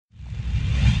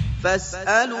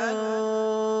فاسألوا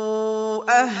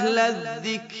أهل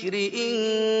الذكر إن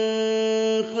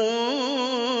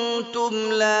كنتم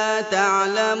لا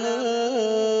تعلمون.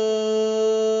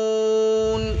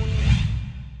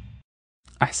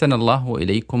 أحسن الله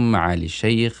إليكم معالي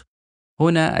الشيخ.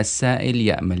 هنا السائل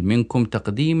يأمل منكم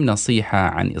تقديم نصيحة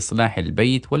عن إصلاح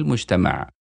البيت والمجتمع،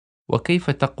 وكيف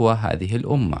تقوى هذه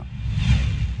الأمة.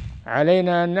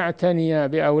 علينا أن نعتني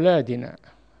بأولادنا،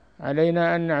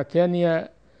 علينا أن نعتني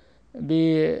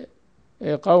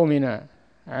بقومنا،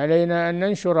 علينا أن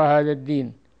ننشر هذا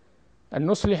الدين، أن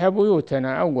نصلح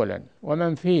بيوتنا أولا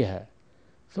ومن فيها،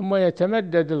 ثم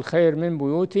يتمدد الخير من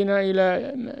بيوتنا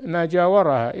إلى ما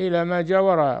جاورها، إلى ما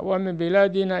جاورها، ومن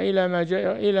بلادنا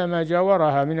إلى ما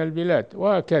جاورها من البلاد،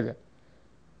 وهكذا.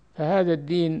 فهذا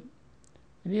الدين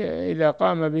إذا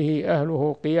قام به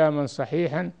أهله قياما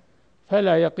صحيحا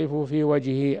فلا يقف في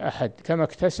وجهه أحد، كما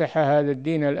اكتسح هذا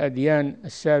الدين الأديان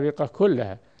السابقة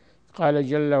كلها. قال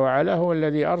جل وعلا: هو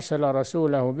الذي أرسل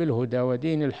رسوله بالهدى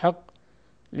ودين الحق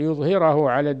ليظهره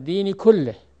على الدين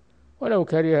كله ولو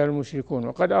كره المشركون.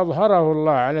 وقد أظهره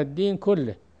الله على الدين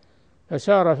كله،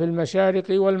 فسار في المشارق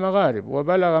والمغارب،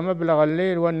 وبلغ مبلغ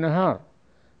الليل والنهار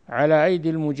على أيدي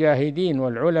المجاهدين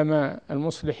والعلماء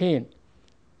المصلحين،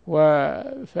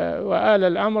 وآل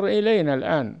الأمر إلينا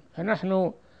الآن.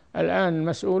 فنحن الآن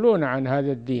مسؤولون عن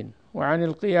هذا الدين وعن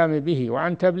القيام به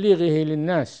وعن تبليغه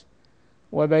للناس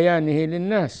وبيانه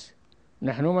للناس،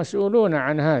 نحن مسؤولون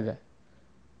عن هذا،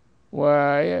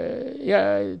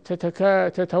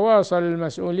 وتتواصل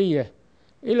المسؤولية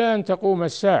إلى أن تقوم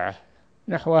الساعة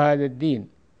نحو هذا الدين.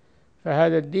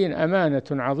 فهذا الدين أمانة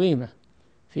عظيمة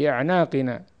في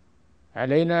أعناقنا،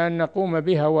 علينا أن نقوم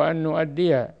بها وأن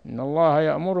نؤديها. إن الله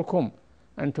يأمركم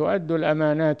أن تؤدوا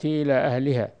الأمانات إلى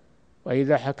أهلها،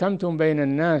 وإذا حكمتم بين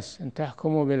الناس أن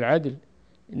تحكموا بالعدل،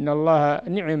 إن الله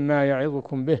نعم ما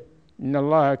يعظكم به، إن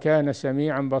الله كان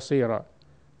سميعا بصيرا.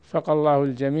 وفق الله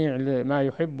الجميع لما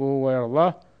يحبه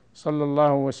ويرضاه. صلى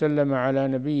الله وسلم على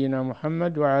نبينا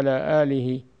محمد وعلى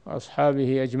آله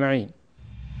وأصحابه أجمعين.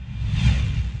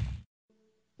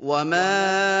 وما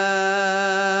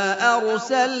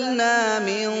أرسلنا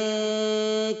من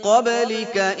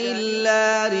قبلك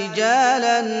إلا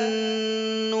رجالا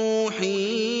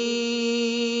نوحي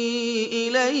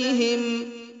إليهم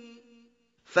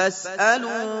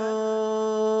فاسألوا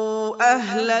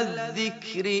أهل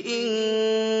الذكر إن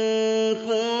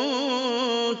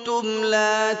كنتم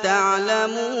لا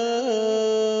تعلمون.